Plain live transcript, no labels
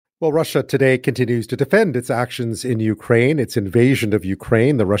Well, Russia today continues to defend its actions in Ukraine, its invasion of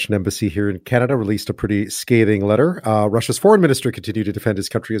Ukraine. The Russian embassy here in Canada released a pretty scathing letter. Russia's foreign minister continued to defend his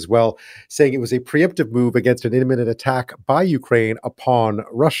country as well, saying it was a preemptive move against an imminent attack by Ukraine upon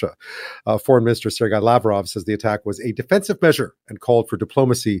Russia. Foreign Minister Sergei Lavrov says the attack was a defensive measure and called for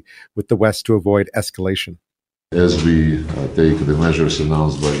diplomacy with the West to avoid escalation. As we take the measures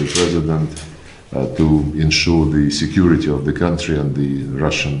announced by the president to ensure the security of the country and the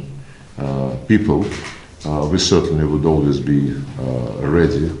Russian people, we certainly would always be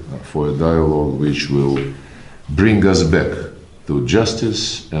ready for a dialogue which will bring us back to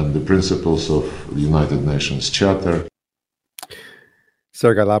justice and the principles of the United Nations Charter.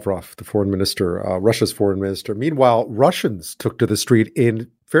 Sergei Lavrov, the foreign minister, Russia's foreign minister. Meanwhile, Russians took to the street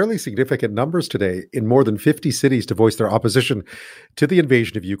in fairly significant numbers today in more than 50 cities to voice their opposition to the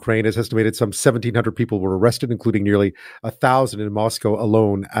invasion of Ukraine. It's estimated some 1,700 people were arrested, including nearly 1,000 in Moscow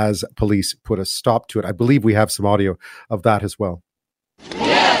alone, as police put a stop to it. I believe we have some audio of that as well.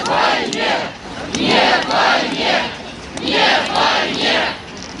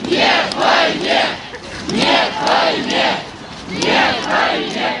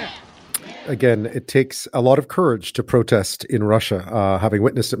 Again, it takes a lot of courage to protest in Russia. Having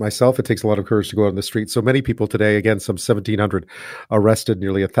witnessed it myself, it takes a lot of courage to go out on the street. So many people today, again, some 1,700 arrested,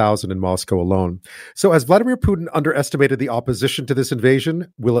 nearly 1,000 in Moscow alone. So has Vladimir Putin underestimated the opposition to this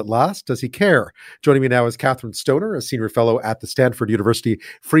invasion? Will it last? Does he care? Joining me now is Kathryn Stoner, a senior fellow at the Stanford University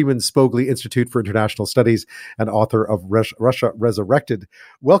Freemon Spogli Institute for International Studies and author of Russia Resurrecte.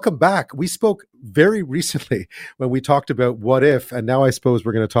 Welcome back. We spoke very recently when we talked about what if, and now I suppose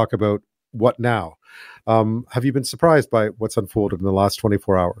we're going to talk about what now? Have you been surprised by what's unfolded in the last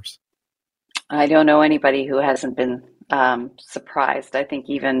 24 hours? I don't know anybody who hasn't been surprised. I think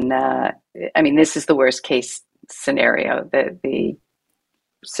even, this is the worst case scenario. The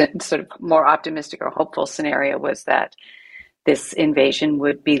sort of more optimistic or hopeful scenario was that this invasion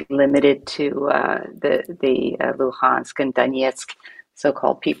would be limited to the Luhansk and Donetsk,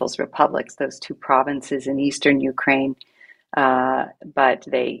 so-called People's Republics, those two provinces in eastern Ukraine. But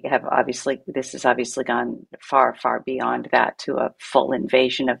this has obviously gone far, far beyond that to a full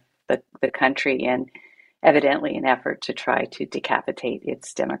invasion of the country, and evidently an effort to try to decapitate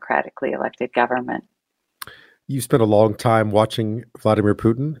its democratically elected government. You spent a long time watching Vladimir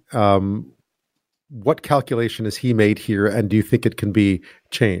Putin. What calculation has he made here, and do you think it can be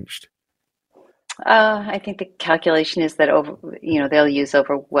changed? I think the calculation is that they'll use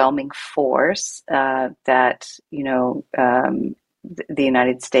overwhelming force. The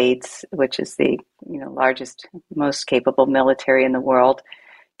United States, which is the largest, most capable military in the world,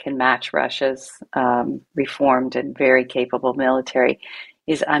 can match Russia's reformed and very capable military,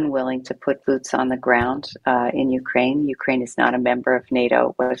 is unwilling to put boots on the ground in Ukraine. Ukraine is not a member of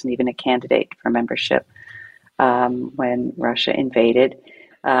NATO; wasn't even a candidate for membership when Russia invaded.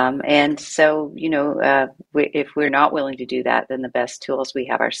 And so, if we're not willing to do that, then the best tools we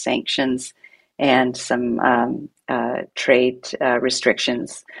have are sanctions and some trade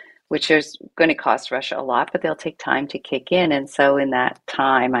restrictions, which is going to cost Russia a lot, but they'll take time to kick in. And so in that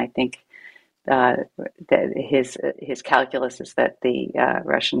time, I think that his calculus is that the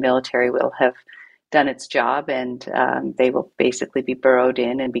Russian military will have done its job, and they will basically be burrowed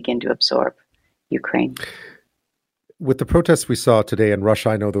in and begin to absorb Ukraine. With the protests we saw today in Russia,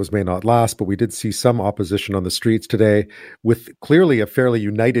 I know those may not last, but we did see some opposition on the streets today with clearly a fairly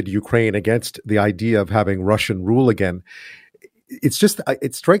united Ukraine against the idea of having Russian rule again. It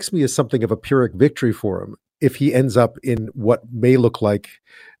strikes me as something of a Pyrrhic victory for him if he ends up in what may look like,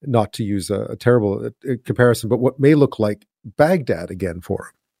 not to use a terrible comparison, but what may look like Baghdad again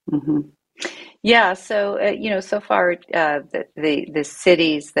for him. Mm-hmm. Yeah, so so far the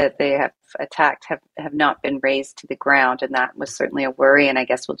cities that they have attacked have not been razed to the ground, and that was certainly a worry. And I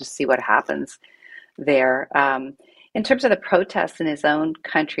guess we'll just see what happens there. In terms of the protests in his own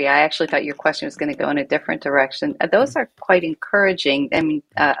country, I actually thought your question was going to go in a different direction. Those are quite encouraging. I mean,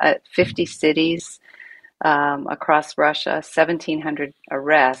 50 cities across Russia, 1,700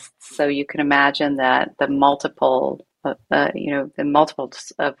 arrests. So you can imagine that the multiples of that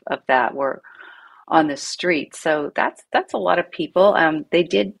were on the street. So that's a lot of people. They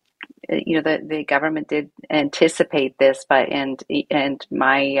did, the government did anticipate this, and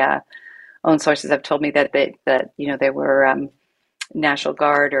my own sources have told me that there were National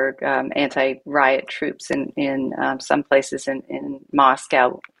Guard or anti-riot troops in some places in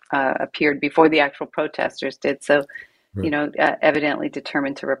Moscow appeared before the actual protesters did. So, right. Evidently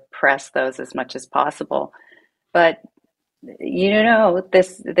determined to repress those as much as possible. But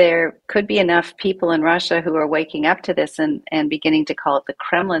there could be enough people in Russia who are waking up to this and beginning to call it the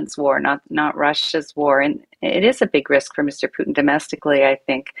Kremlin's war, not Russia's war. And it is a big risk for Mr. Putin domestically, I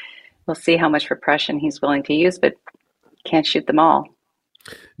think. We'll see how much repression he's willing to use, but can't shoot them all.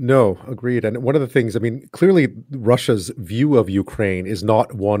 No, agreed. And one of the things, I mean, clearly Russia's view of Ukraine is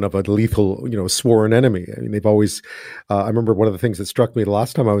not one of a lethal, sworn enemy. I mean, they've always, I remember one of the things that struck me the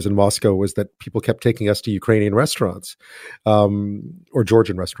last time I was in Moscow was that people kept taking us to Ukrainian restaurants, or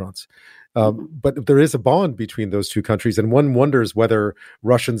Georgian restaurants. But there is a bond between those two countries, and one wonders whether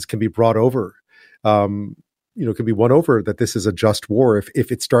Russians can be brought over, can be won over, that this is a just war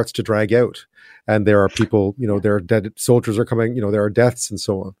if it starts to drag out and there are people, there are dead soldiers are coming, there are deaths and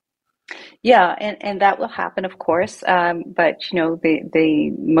so on. Yeah, and that will happen, of course. But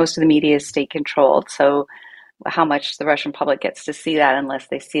the most of the media is state controlled, so how much the Russian public gets to see that unless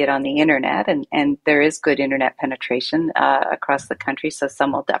they see it on the internet, and there is good internet penetration across the country, so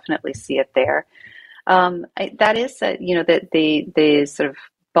some will definitely see it there. That is, that the sort of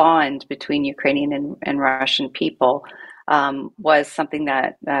bond between Ukrainian and Russian people was something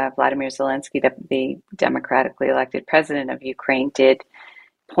that Vladimir Zelensky, the democratically elected president of Ukraine, did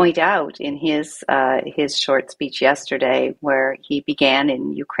point out in his short speech yesterday, where he began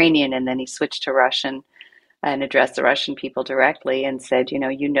in Ukrainian and then he switched to Russian and addressed the Russian people directly and said, you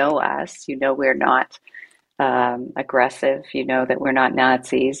know us, we're not aggressive, that we're not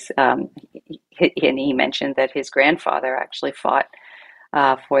Nazis. And he mentioned that his grandfather actually fought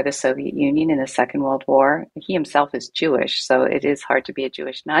for the Soviet Union in the Second World War. He himself is Jewish, so it is hard to be a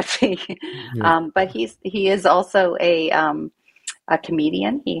Jewish Nazi. Yeah. But he is also a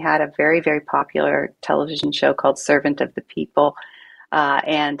comedian. He had a very, very popular television show called Servant of the People,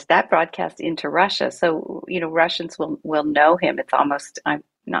 and that broadcast into Russia. So, Russians will know him. It's almost, I'm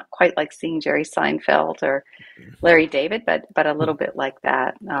not quite like seeing Jerry Seinfeld or Larry David, but a little bit like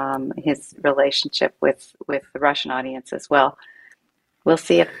that, his relationship with the Russian audience as well. We'll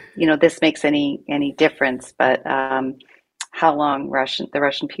see if this makes any difference, but how long the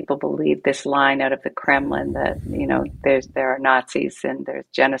Russian people believe this line out of the Kremlin that there are Nazis and there's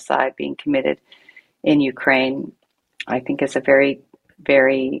genocide being committed in Ukraine, I think is a very,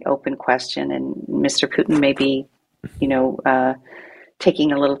 very open question. And Mr. Putin may be,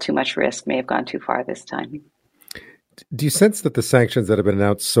 taking a little too much risk, may have gone too far this time. Do you sense that the sanctions that have been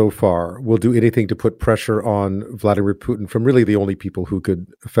announced so far will do anything to put pressure on Vladimir Putin from really the only people who could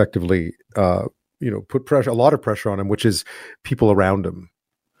effectively, put a lot of pressure on him, which is people around him?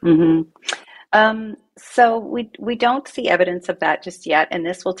 Mm-hmm. So we don't see evidence of that just yet, and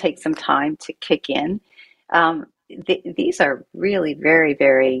this will take some time to kick in. These are really very,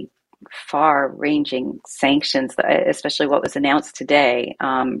 very far-ranging sanctions, especially what was announced today,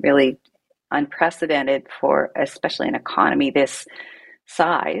 really unprecedented for especially an economy this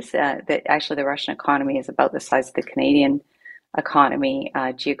size. That actually the Russian economy is about the size of the Canadian economy.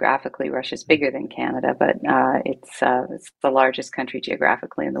 Geographically, Russia's bigger than Canada, but it's the largest country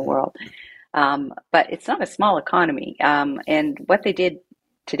geographically in the world. But it's not a small economy. And what they did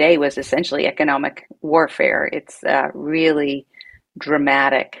today was essentially economic warfare. It's really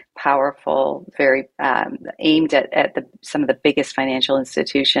dramatic, powerful, very aimed at some of the biggest financial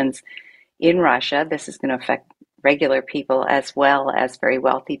institutions in Russia. This is going to affect regular people as well as very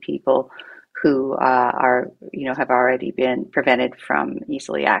wealthy people who have already been prevented from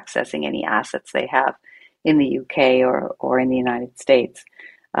easily accessing any assets they have in the UK or in the United States.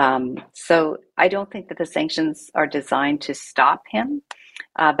 So I don't think that the sanctions are designed to stop him,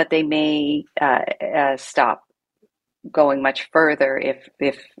 but they may stop going much further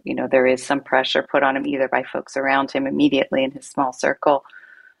if there is some pressure put on him either by folks around him immediately in his small circle,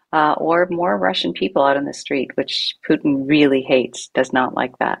 or more Russian people out on the street, which Putin really hates, does not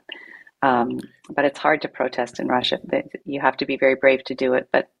like that. But it's hard to protest in Russia. You have to be very brave to do it,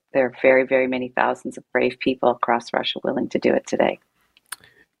 but there are very, very many thousands of brave people across Russia willing to do it today.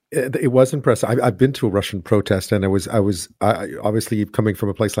 It was impressive. I've been to a Russian protest, and I was obviously coming from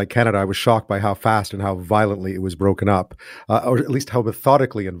a place like Canada. I was shocked by how fast and how violently it was broken up, or at least how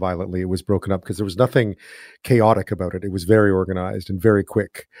methodically and violently it was broken up, because there was nothing chaotic about it. It was very organized and very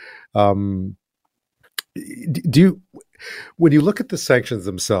quick. When you look at the sanctions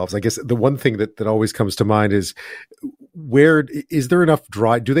themselves, I guess the one thing that always comes to mind is is there enough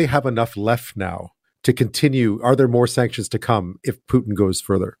do they have enough left now to continue? Are there more sanctions to come if Putin goes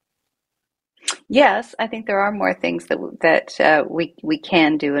further? Yes, I think there are more things that we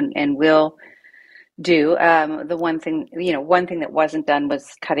can do and will do. The one thing that wasn't done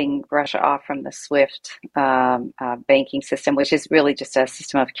was cutting Russia off from the SWIFT banking system, which is really just a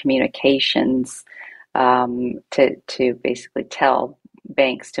system of communications to basically tell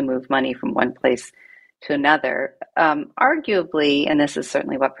banks to move money from one place to another. Arguably, and this is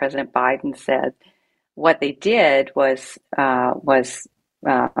certainly what President Biden said, what they did was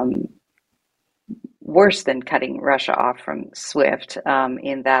worse than cutting Russia off from SWIFT,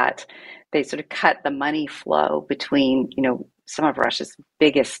 in that they sort of cut the money flow between, some of Russia's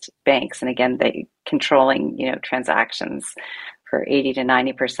biggest banks, and again, they controlling, transactions for 80 to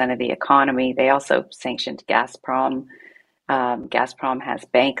 90% of the economy. They also sanctioned Gazprom. Gazprom has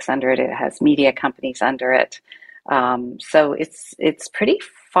banks under it. It has media companies under it. So it's pretty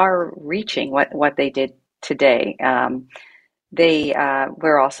far-reaching what they did today. They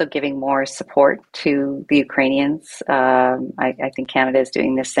were also giving more support to the Ukrainians. I think Canada is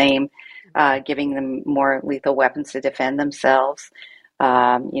doing the same, giving them more lethal weapons to defend themselves.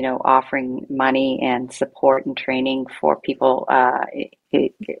 Offering money and support and training for people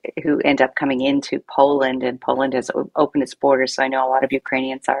who end up coming into Poland, and Poland has opened its borders. So I know a lot of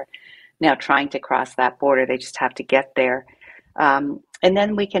Ukrainians are now trying to cross that border. They just have to get there, and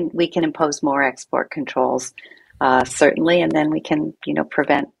then we can impose more export controls, certainly, and then we can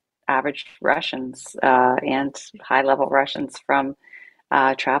prevent average Russians and high-level Russians from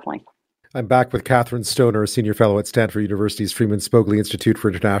traveling. I'm back with Kathryn Stoner, a senior fellow at Stanford University's Freemon Spogli Institute for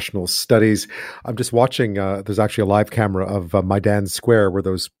International Studies. I'm just watching, there's actually a live camera of Maidan Square where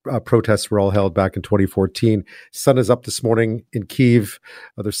those protests were all held back in 2014. Sun is up this morning in Kyiv.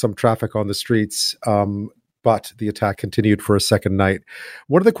 There's some traffic on the streets, but the attack continued for a second night.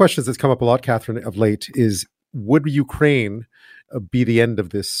 One of the questions that's come up a lot, Kathryn, of late is, would Ukraine be the end of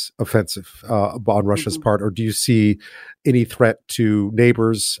this offensive on Russia's part, or do you see any threat to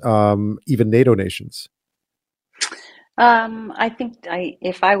neighbors, even NATO nations? I think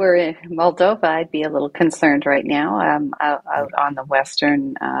if I were in Moldova, I'd be a little concerned right now. Out on the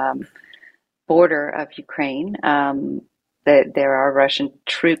western border of Ukraine, there are Russian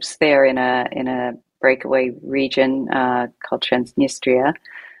troops there in a breakaway region called Transnistria.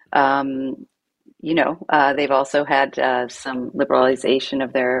 They've also had some liberalization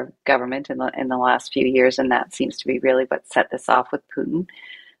of their government in the last few years, and that seems to be really what set this off with Putin.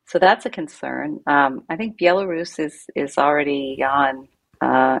 So that's a concern. I think Belarus is already on,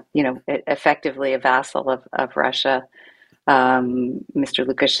 effectively a vassal of Russia. Mr.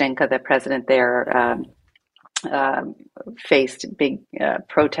 Lukashenko, the president there, faced big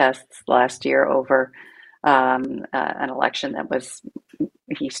protests last year over an election that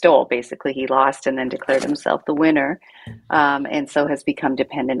he stole. Basically, he lost and then declared himself the winner, and so has become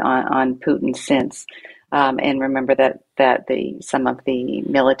dependent on Putin since. And remember that some of the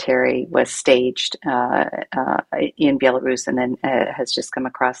military was staged in Belarus, and then has just come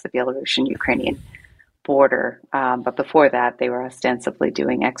across the Belarusian-Ukrainian border. But before that, they were ostensibly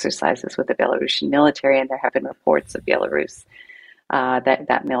doing exercises with the Belarusian military, and there have been reports of Belarus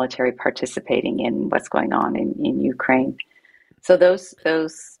that military participating in what's going on in Ukraine. So those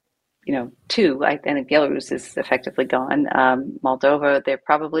two, I think Belarus is effectively gone. Moldova, they're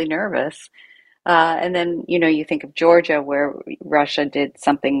probably nervous. And then, you think of Georgia, where Russia did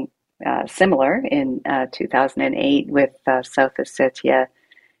something similar in 2008 with South Ossetia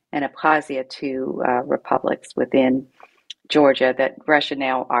and Abkhazia, two republics within Georgia that Russia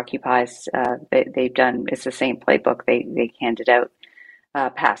now occupies. They've done, it's the same playbook. They handed out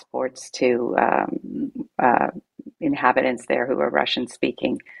passports to inhabitants there who are Russian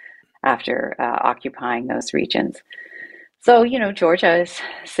speaking after occupying those regions. So, Georgia is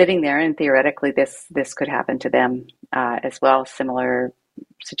sitting there, and theoretically this could happen to them as well. Similar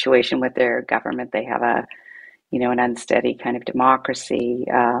situation with their government. They have an unsteady kind of democracy,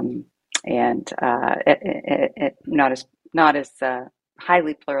 and not as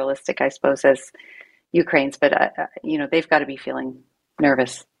highly pluralistic, I suppose, as Ukraine's. But they've got to be feeling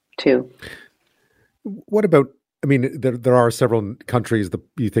nervous too. What about? I mean, there are several countries.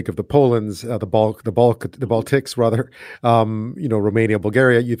 You think of the Polands, the Baltics, rather. Romania,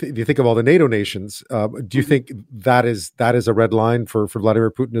 Bulgaria. You think of all the NATO nations. Do you think that is a red line for Vladimir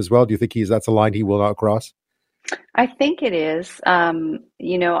Putin as well? Do you think that's a line he will not cross? I think it is. I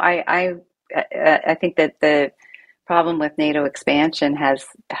think that the problem with NATO expansion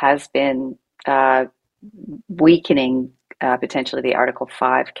has been weakening potentially the Article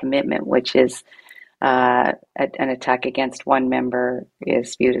 5 commitment, which is an attack against one member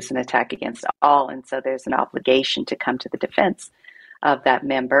is viewed as an attack against all, and so there's an obligation to come to the defense of that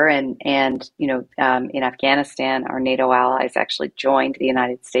member. And in Afghanistan, our NATO allies actually joined the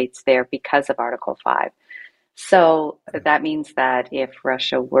United States there because of Article 5. So that means that if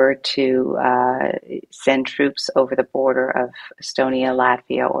Russia were to send troops over the border of Estonia,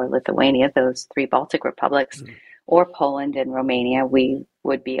 Latvia, or Lithuania, those three Baltic republics, or Poland and Romania, we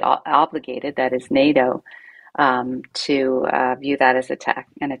would be obligated, that is NATO, to view that as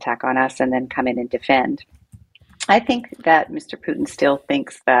an attack on us, and then come in and defend. I think that Mr. Putin still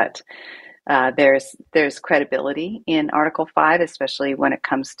thinks that there's credibility in Article 5, especially when it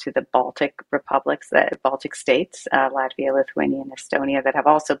comes to the Baltic republics, the Baltic states, Latvia, Lithuania, and Estonia, that have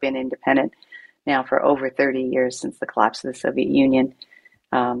also been independent now for over 30 years since the collapse of the Soviet Union.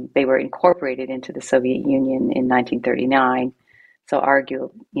 They were incorporated into the Soviet Union in 1939. So argue,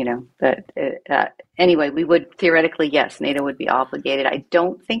 that anyway, we would theoretically, yes, NATO would be obligated. I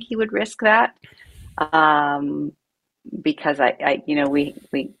don't think he would risk that. Because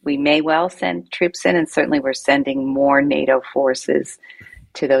we may well send troops in, and certainly we're sending more NATO forces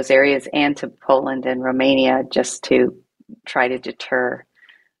to those areas and to Poland and Romania just to try to deter.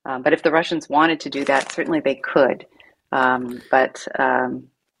 But if the Russians wanted to do that, certainly they could. But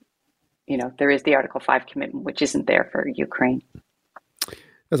there is the Article 5 commitment, which isn't there for Ukraine.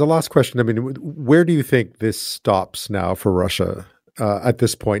 As a last question, I mean, where do you think this stops now for Russia? At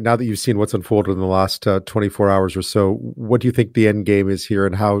this point, now that you've seen what's unfolded in the last 24 hours or so, what do you think the end game is here,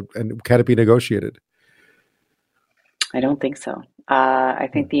 and can it be negotiated? I don't think so. I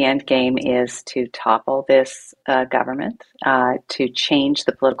think the end game is to topple this government, to change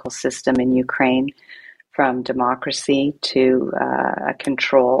the political system in Ukraine from democracy to a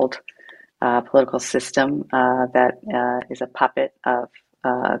controlled political system that is a puppet of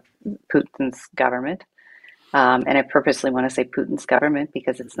Putin's government. And I purposely want to say Putin's government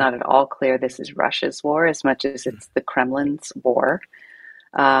because it's not at all clear this is Russia's war as much as it's the Kremlin's war.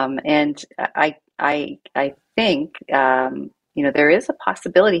 And I think, there is a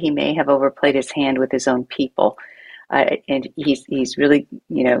possibility he may have overplayed his hand with his own people. And he's really,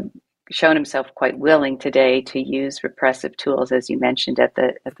 shown himself quite willing today to use repressive tools, as you mentioned at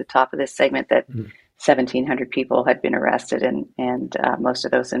the top of this segment, that 1,700 people had been arrested, and most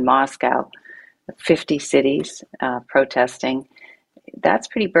of those in Moscow. 50 cities protesting. That's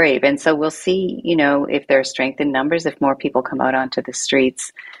pretty brave. And so we'll see, if there's strength in numbers, if more people come out onto the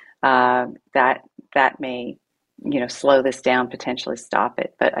streets, that may, slow this down, potentially stop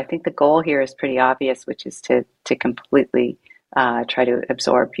it. But I think the goal here is pretty obvious, which is to completely try to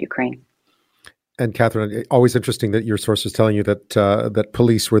absorb Ukraine. And Kathryn, always interesting that your source is telling you that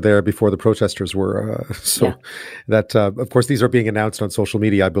police were there before the protesters were. That, of course, these are being announced on social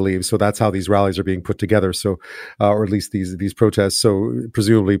media, I believe. So that's how these rallies are being put together. So, or at least these protests. So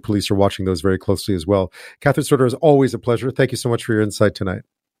presumably police are watching those very closely as well. Kathryn Stoner, is always a pleasure. Thank you so much for your insight tonight.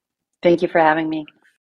 Thank you for having me.